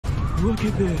Look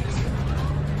at this.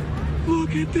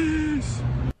 Look at this.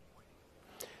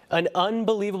 An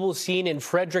unbelievable scene in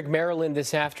Frederick, Maryland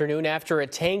this afternoon after a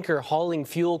tanker hauling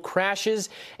fuel crashes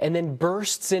and then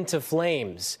bursts into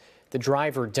flames. The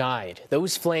driver died.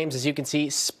 Those flames, as you can see,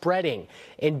 spreading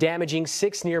and damaging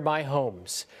 6 nearby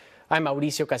homes. I'm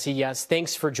Mauricio Casillas.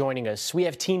 Thanks for joining us. We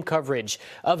have team coverage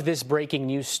of this breaking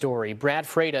news story. Brad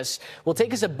Freitas will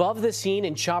take us above the scene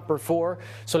in Chopper 4.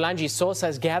 Solangi Sosa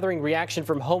is gathering reaction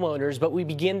from homeowners, but we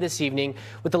begin this evening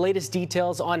with the latest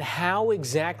details on how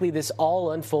exactly this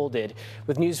all unfolded.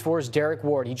 With News 4's Derrick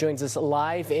Ward, he joins us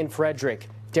live in Frederick.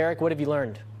 Derrick, what have you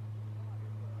learned?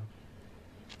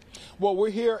 Well,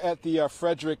 we're here at the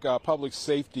Frederick Public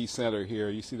Safety Center here.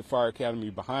 You see the Fire Academy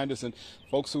behind us, and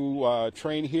folks who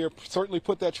train here certainly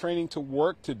put that training to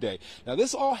work today. Now,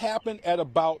 this all happened at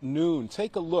about noon.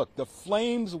 Take a look. The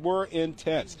flames were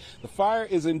intense. The fire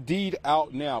is indeed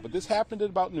out now, but this happened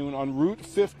at about noon on Route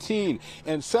 15,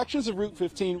 and sections of Route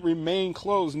 15 remain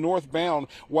closed northbound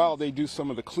while they do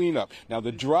some of the cleanup. Now,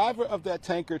 the driver of that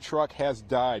tanker truck has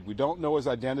died. We don't know his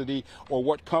identity or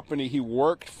what company he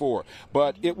worked for,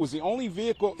 but it was the only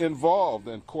vehicle involved,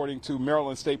 according to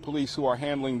Maryland State Police, who are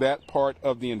handling that part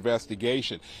of the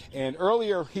investigation. And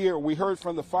earlier here, we heard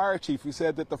from the fire chief who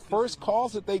said that the first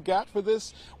calls that they got for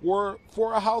this were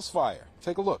for a house fire.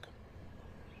 Take a look.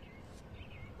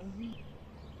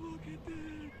 Look at that.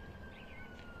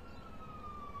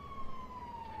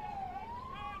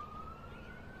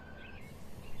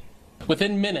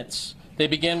 Within minutes, they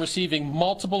began receiving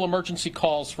multiple emergency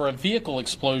calls for a vehicle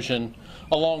explosion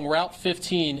along Route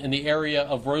 15 in the area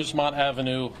of Rosemont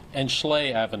Avenue and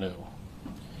Schley Avenue.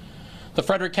 The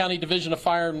Frederick County Division of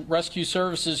Fire and Rescue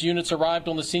Services units arrived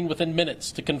on the scene within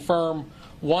minutes to confirm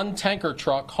one tanker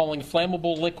truck hauling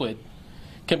flammable liquid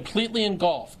completely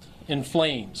engulfed in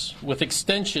flames with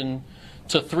extension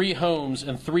to 3 homes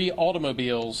and 3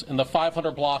 automobiles in the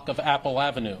 500 block of Apple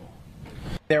Avenue.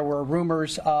 There were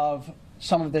rumors of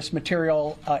some of this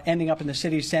material ending up in the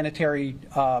city's sanitary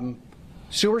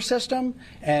sewer system,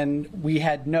 and we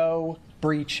had no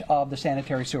breach of the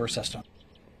sanitary sewer system.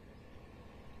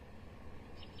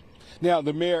 Now,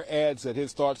 the mayor adds that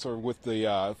his thoughts are with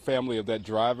the family of that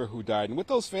driver who died and with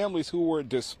those families who were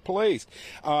displaced.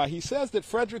 He says that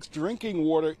Frederick's drinking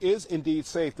water is indeed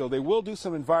safe, though they will do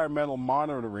some environmental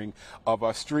monitoring of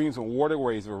streams and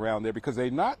waterways around there because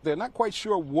they're not quite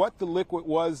sure what the liquid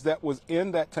was that was in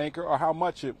that tanker or how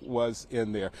much it was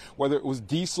in there, whether it was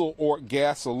diesel or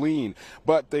gasoline.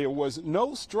 But there was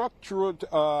no structured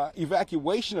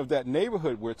evacuation of that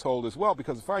neighborhood, we're told as well,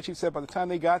 because the fire chief said by the time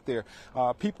they got there,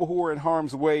 people who were in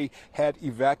harm's way had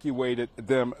evacuated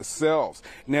themselves.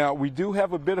 Now, we do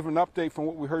have a bit of an update from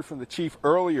what we heard from the chief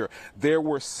earlier. There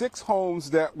were 6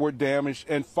 homes that were damaged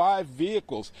and 5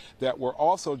 vehicles that were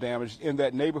also damaged in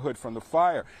that neighborhood from the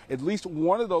fire. At least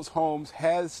one of those homes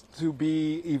has to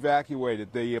be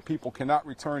evacuated. The people cannot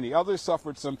return. The others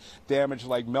suffered some damage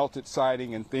like melted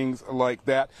siding and things like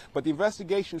that. But the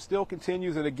investigation still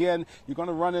continues. And again, you're going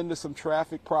to run into some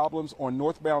traffic problems on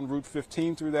northbound Route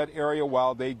 15 through that area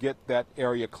while they get that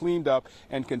area cleaned up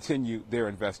and continue their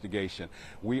investigation.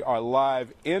 We are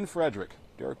live in Frederick.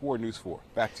 Derrick Ward, News 4.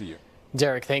 Back to you.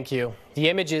 Derrick, thank you. The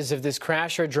images of this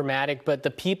crash are dramatic, but the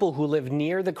people who live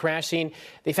near the crash scene,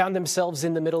 they found themselves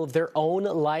in the middle of their own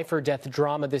life or death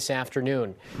drama this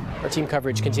afternoon. Our team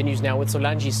coverage continues now with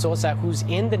Solangi Sosa, who's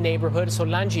in the neighborhood.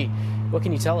 Solangi, what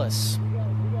can you tell us?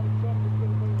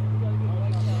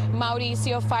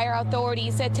 Mauricio, fire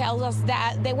authorities tells us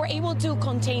that they were able to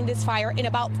contain this fire in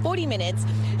about 40 minutes.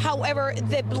 However,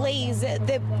 the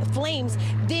flames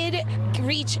did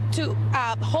reach to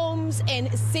homes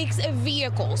and 6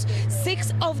 vehicles.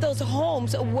 6 of those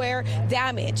homes were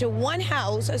damaged. One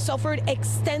house suffered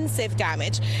extensive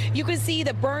damage. You can see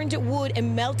the burned wood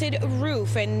and melted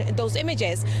roof in those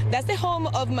images. That's the home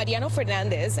of Mariano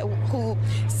Fernandez,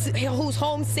 whose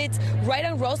home sits right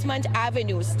on Rosemont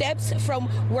Avenue, steps from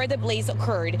where the blaze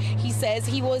occurred. He says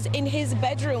he was in his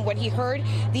bedroom when he heard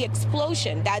the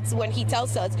explosion. That's when he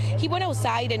tells us he went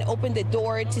outside and opened the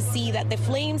door to see that the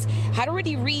flames had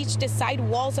already reached the side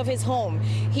walls of his home.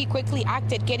 He quickly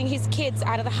acted, getting his kids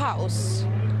out of the house.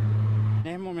 At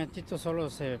that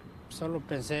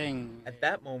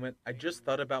moment, I just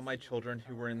thought about my children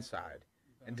who were inside,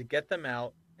 and to get them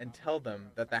out and tell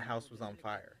them that the house was on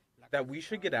fire, that we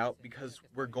should get out because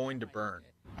we're going to burn.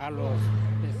 I'm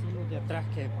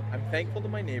thankful to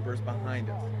my neighbors behind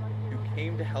us who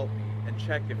came to help me and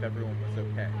check if everyone was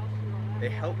okay. They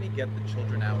helped me get the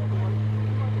children out.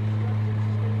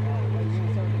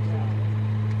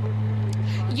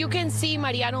 You can see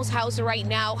Mariano's house right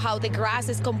now, how the grass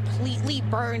is completely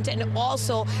burned and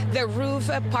also the roof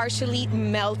partially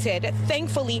melted.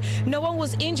 Thankfully, no one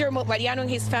was injured, but Mariano and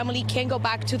his family can go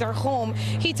back to their home.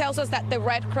 He tells us that the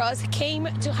Red Cross came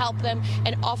to help them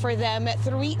and offer them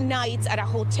 3 nights at a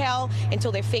hotel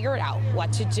until they figured out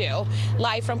what to do.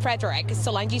 Live from Frederick,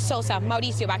 Solangi, Sosa,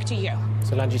 Mauricio, back to you.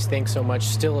 Solangi, thanks so much.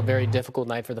 Still a very difficult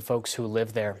night for the folks who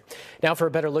live there. Now for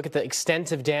a better look at the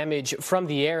extent of damage from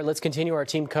the air, let's continue our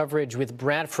team coverage with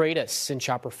Brad Freitas in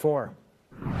Chopper 4.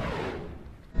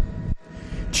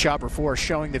 Chopper 4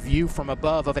 showing the view from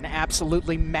above of an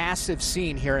absolutely massive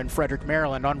scene here in Frederick,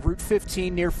 Maryland on Route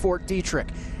 15 near Fort Detrick.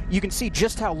 You can see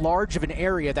just how large of an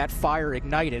area that fire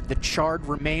ignited, the charred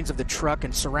remains of the truck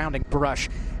and surrounding brush,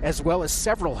 as well as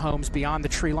several homes beyond the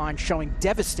tree line showing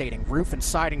devastating roof and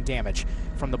siding damage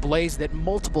from the blaze that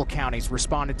multiple counties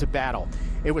responded to battle.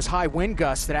 It was high wind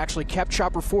gusts that actually kept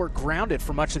Chopper 4 grounded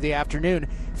for much of the afternoon,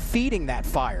 feeding that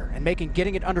fire and making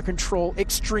getting it under control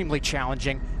extremely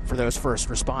challenging for those first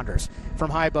responders. From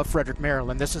high above Frederick,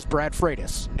 Maryland, this is Brad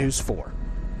Freitas, News 4.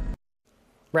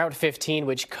 Route 15,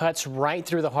 which cuts right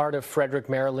through the heart of Frederick,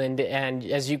 Maryland. And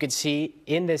as you can see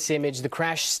in this image, the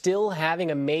crash still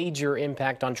having a major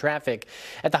impact on traffic.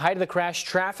 At the height of the crash,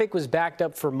 traffic was backed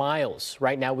up for miles.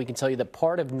 Right now, we can tell you that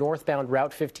part of northbound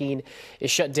Route 15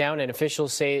 is shut down, and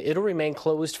officials say it'll remain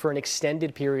closed for an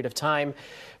extended period of time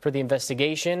for the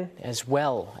investigation as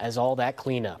well as all that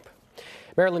cleanup.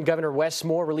 Maryland Governor Wes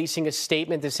Moore releasing a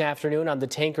statement this afternoon on the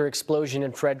tanker explosion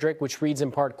in Frederick, which reads in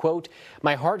part, quote,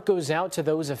 "My heart goes out to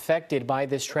those affected by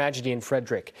this tragedy in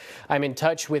Frederick. I'm in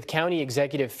touch with County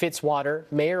Executive Fitzwater,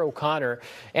 Mayor O'Connor,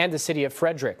 and the city of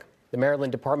Frederick. The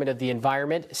Maryland Department of the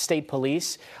Environment, State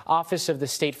Police, Office of the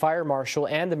State Fire Marshal,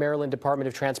 and the Maryland Department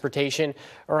of Transportation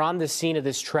are on the scene of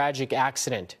this tragic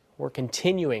accident. We're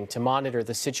continuing to monitor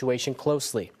the situation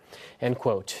closely," end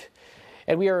quote.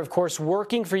 And we are, of course,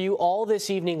 working for you all this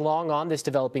evening long on this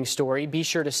developing story. Be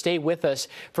sure to stay with us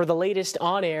for the latest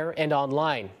on air and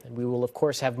online. And we will, of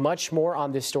course, have much more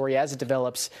on this story as it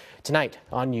develops tonight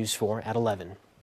on News 4 at 11.